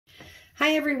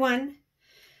Hi everyone.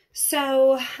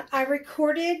 So I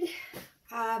recorded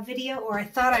a video, or I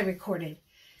thought I recorded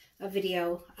a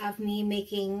video of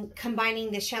me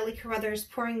combining the Shelee Carruthers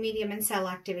pouring medium and cell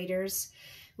activators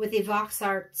with the Voxx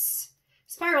Arts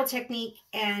spiral technique,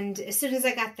 and as soon as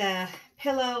I got the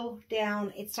pillow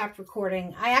down, it stopped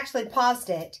recording. I actually paused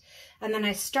it and then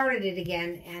I started it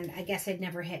again, and I guess I'd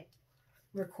never hit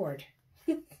record.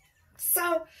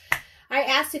 So I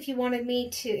asked if you wanted me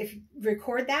to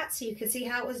record that so you could see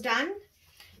how it was done.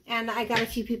 And I got a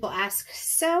few people ask,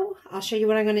 so I'll show you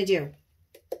what I'm going to do.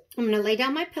 I'm going to lay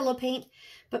down my pillow paint,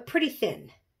 but pretty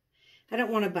thin. I don't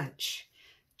want a bunch.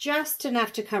 Just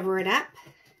enough to cover it up.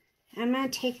 I'm going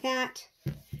to take that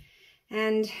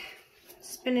and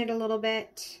spin it a little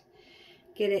bit.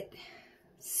 Get it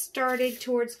started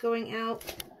towards going out.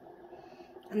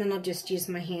 And then I'll just use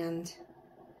my hand,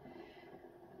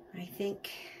 I think,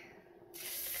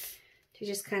 to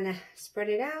just kind of spread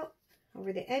it out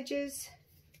over the edges.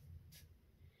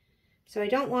 So I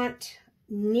don't want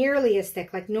nearly as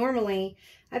thick. Like normally,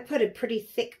 I put a pretty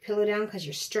thick pillow down because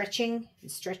you're stretching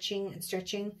and stretching and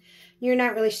stretching. You're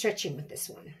not really stretching with this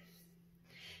one.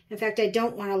 In fact, I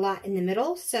don't want a lot in the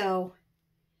middle, so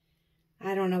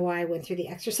I don't know why I went through the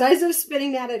exercise of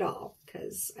spinning that at all,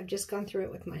 because I've just gone through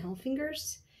it with my whole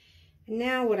fingers. And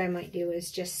now what I might do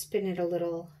is just spin it a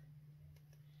little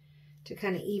to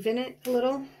kind of even it a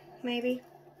little, maybe.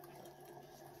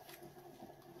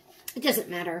 It doesn't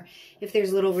matter if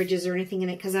there's little ridges or anything in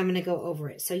it, because I'm going to go over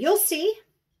it. So you'll see.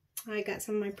 I got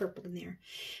some of my purple in there.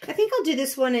 I think I'll do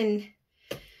this one in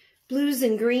blues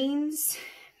and greens.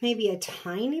 Maybe a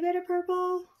tiny bit of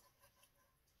purple.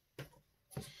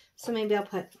 So maybe I'll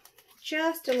put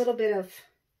just a little bit of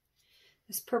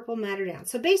this purple matter down.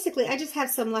 So basically, I just have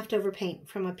some leftover paint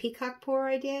from a peacock pour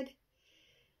I did.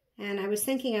 And I was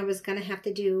thinking I was going to have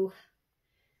to do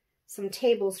some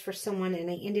tables for someone, and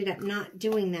I ended up not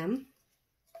doing them.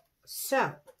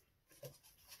 So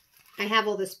I have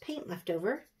all this paint left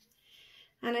over,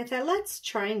 and I thought, let's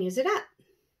try and use it up.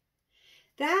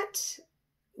 That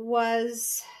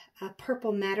was a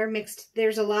purple matter mixed.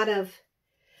 There's a lot of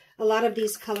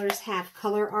these colors have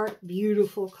color art,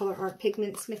 beautiful color art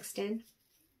pigments mixed in.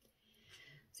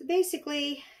 So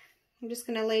basically, I'm just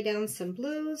going to lay down some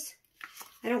blues.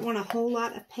 I don't want a whole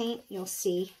lot of paint, you'll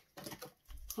see.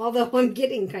 Although I'm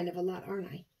getting kind of a lot, aren't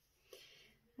I?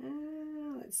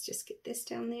 Let's just get this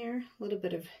down there. A little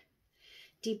bit of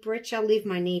deep rich. I'll leave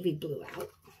my navy blue out,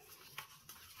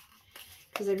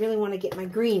 because I really want to get my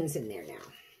greens in there now.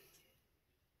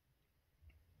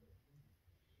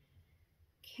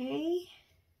 Okay.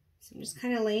 So I'm just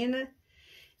kind of laying it.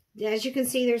 As you can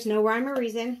see, there's no rhyme or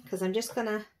reason, because I'm just going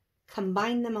to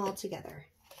combine them all together.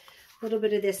 A little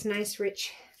bit of this nice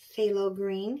rich phthalo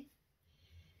green.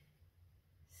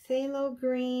 Phthalo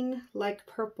green, like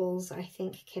purples, I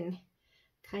think can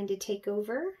kind of take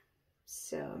over.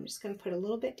 So I'm just going to put a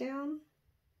little bit down.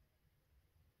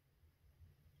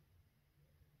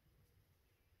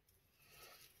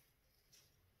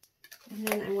 And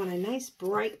then I want a nice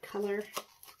bright color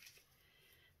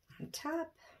on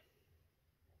top.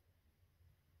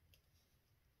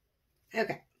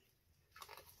 Okay.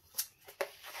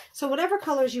 So whatever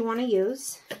colors you want to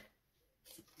use,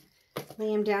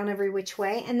 lay them down every which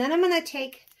way. And then I'm going to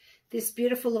take this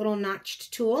beautiful little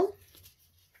notched tool.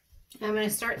 I'm going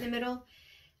to start in the middle,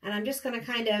 and I'm just going to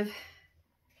kind of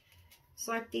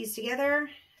swipe these together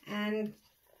and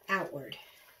outward.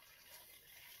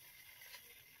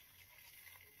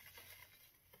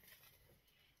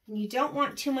 And you don't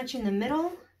want too much in the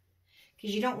middle,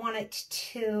 because you don't want it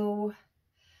to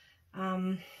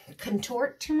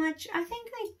contort too much. I think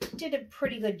I did a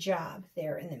pretty good job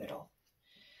there in the middle.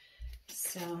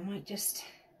 So I might just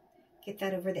get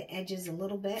that over the edges a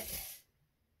little bit.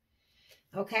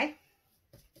 Okay.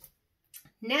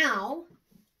 Now,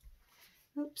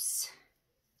 oops,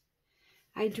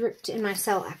 I dripped in my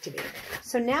cell activator.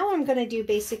 So now I'm going to do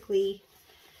basically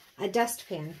a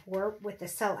dustpan with the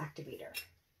cell activator.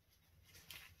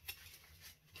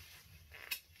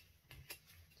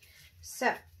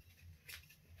 So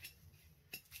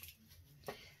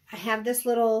I have this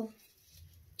little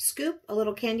scoop, a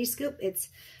little candy scoop. It's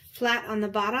flat on the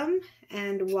bottom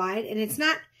and wide, and it's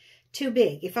not too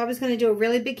big. If I was going to do a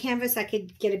really big canvas, I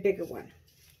could get a bigger one.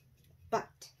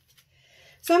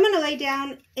 So I'm going to lay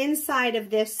down inside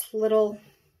of this little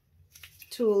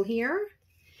tool here.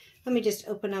 Let me just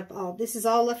open up all. This is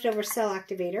all leftover cell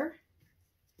activator.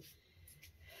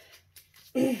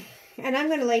 And I'm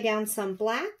going to lay down some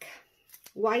black,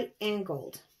 white, and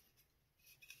gold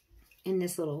in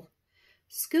this little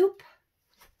scoop.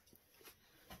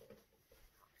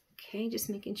 Okay,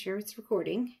 just making sure it's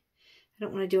recording.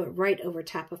 don't want to do it right over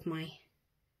top of my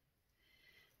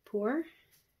pour.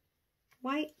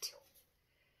 White.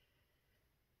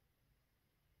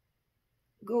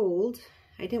 Gold.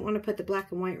 I didn't want to put the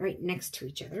black and white right next to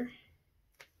each other.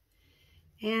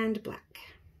 And black.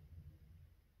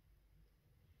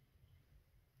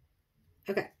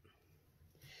 Okay.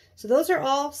 So those are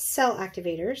all cell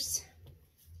activators.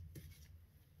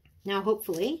 Now,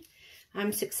 hopefully,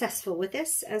 I'm successful with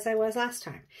this as I was last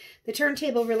time. The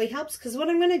turntable really helps because what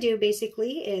I'm going to do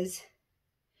basically is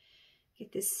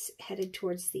get this headed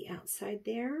towards the outside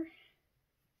there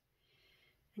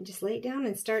and just lay it down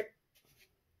and start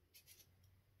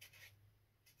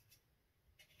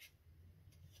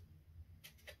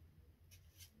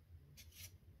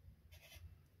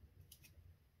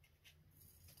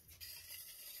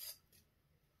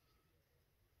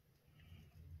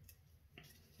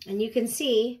and you can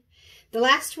see the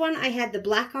last one I had the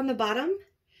black on the bottom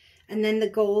and then the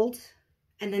gold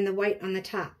and then the white on the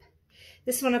top.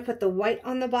 This one I put the white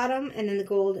on the bottom and then the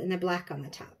gold and the black on the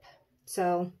top.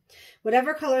 So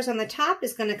whatever color's on the top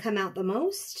is going to come out the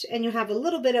most, and you'll have a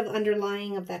little bit of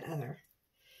underlying of that other.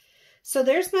 So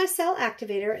there's my cell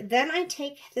activator. Then I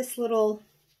take this little,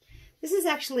 this is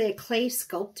actually a clay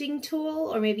sculpting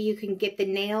tool, or maybe you can get the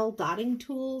nail dotting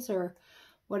tools or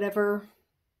whatever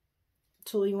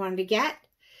tool you wanted to get,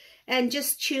 and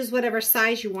just choose whatever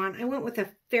size you want. I went with a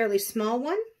fairly small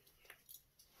one.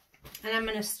 And I'm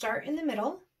going to start in the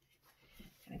middle.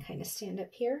 I'm going to kind of stand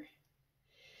up here.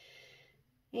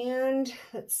 And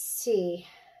let's see.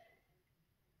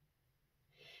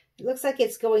 It looks like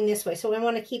it's going this way. So I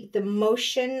want to keep the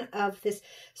motion of this.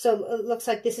 So it looks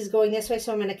like this is going this way.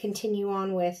 So I'm going to continue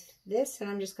on with this. And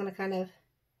I'm just going to kind of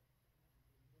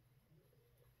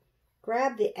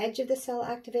grab the edge of the cell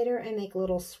activator and make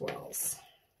little swirls.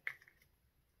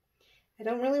 I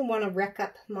don't really want to wreck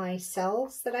up my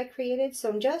cells that I created, so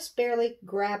I'm just barely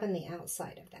grabbing the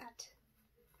outside of that.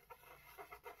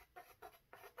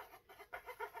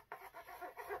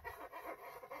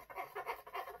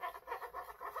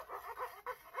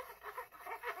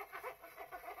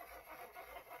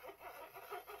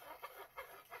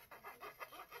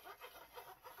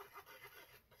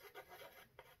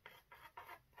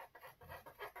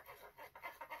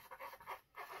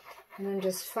 And I'm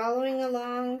just following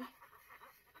along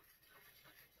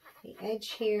the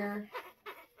edge here.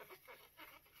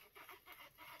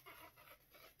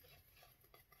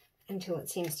 Until it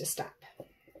seems to stop.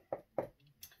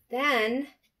 Then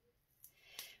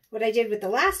what I did with the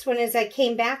last one is I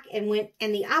came back and went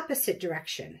in the opposite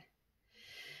direction.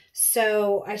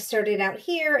 So I started out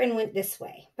here and went this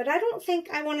way. But I don't think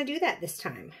I want to do that this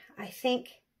time. I think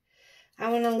I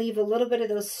want to leave a little bit of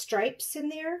those stripes in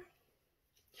there.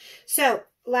 So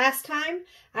last time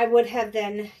I would have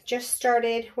then just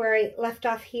started where I left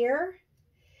off here,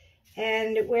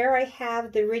 and where I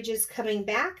have the ridges coming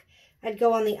back, I'd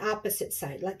go on the opposite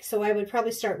side. So I would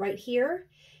probably start right here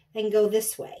and go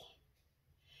this way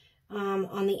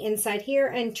on the inside here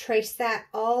and trace that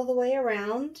all the way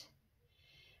around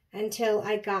until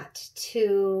I got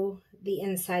to the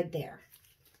inside there.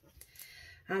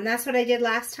 That's what I did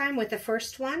last time with the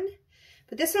first one.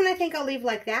 But this one I think I'll leave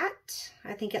like that.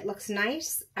 I think it looks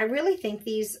nice. I really think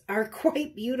these are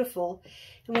quite beautiful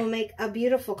and will make a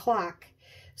beautiful clock.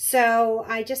 So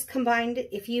I just combined,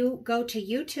 if you go to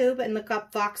YouTube and look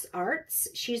up Voxx Arts,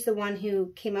 she's the one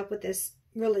who came up with this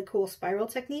really cool spiral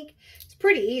technique. It's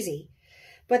pretty easy.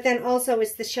 But then also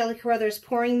it's the Shelee Carruthers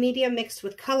pouring medium mixed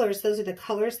with colors. Those are the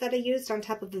colors that I used on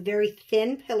top of a very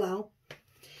thin pillow.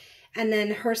 And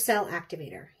then her cell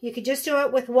activator. You could just do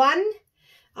it with one.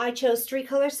 I chose 3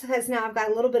 colors because now I've got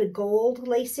a little bit of gold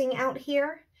lacing out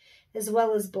here as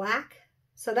well as black.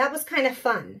 So that was kind of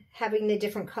fun, having the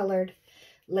different colored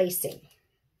lacing.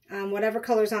 Whatever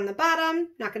color's on the bottom,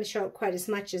 not going to show up quite as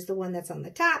much as the one that's on the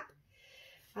top.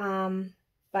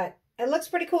 But it looks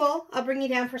pretty cool. I'll bring you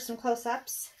down for some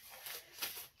close-ups.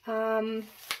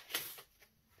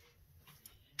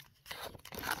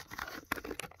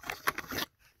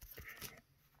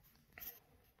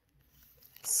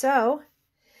 So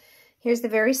here's the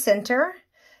very center.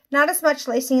 Not as much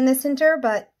lacing in the center,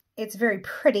 but it's very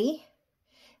pretty.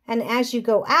 And as you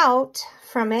go out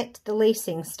from it, the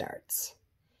lacing starts.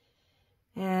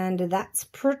 And that's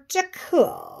pretty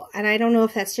cool. And I don't know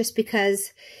if that's just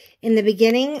because in the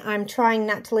beginning, I'm trying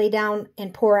not to lay down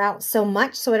and pour out so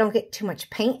much so I don't get too much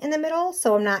paint in the middle.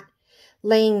 So I'm not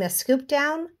laying the scoop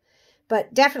down.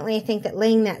 But definitely I think that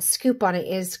laying that scoop on it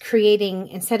is creating,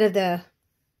 instead of the,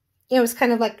 you know, it's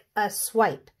kind of like a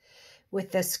swipe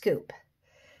with the scoop.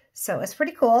 So it's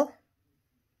pretty cool.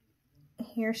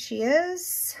 here she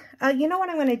is. You know what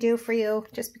I'm going to do for you,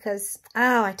 just because,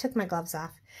 oh, I took my gloves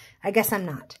off. I guess I'm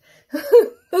not.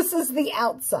 This is the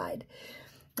outside.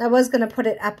 I was going to put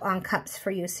it up on cups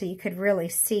for you so you could really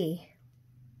see.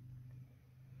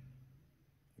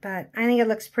 But I think it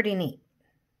looks pretty neat.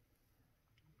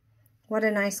 What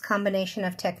a nice combination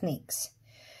of techniques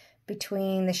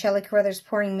between the Shelee Carruthers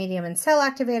pouring medium and cell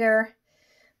activator,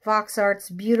 Voxx Arts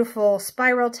beautiful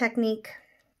spiral technique.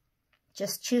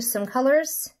 Just choose some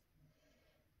colors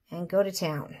and go to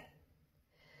town.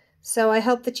 So I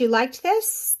hope that you liked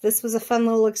this. This was a fun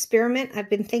little experiment I've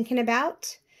been thinking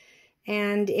about.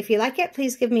 And if you like it,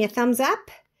 please give me a thumbs up.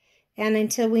 And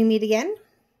until we meet again,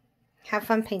 have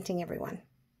fun painting, everyone.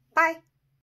 Bye.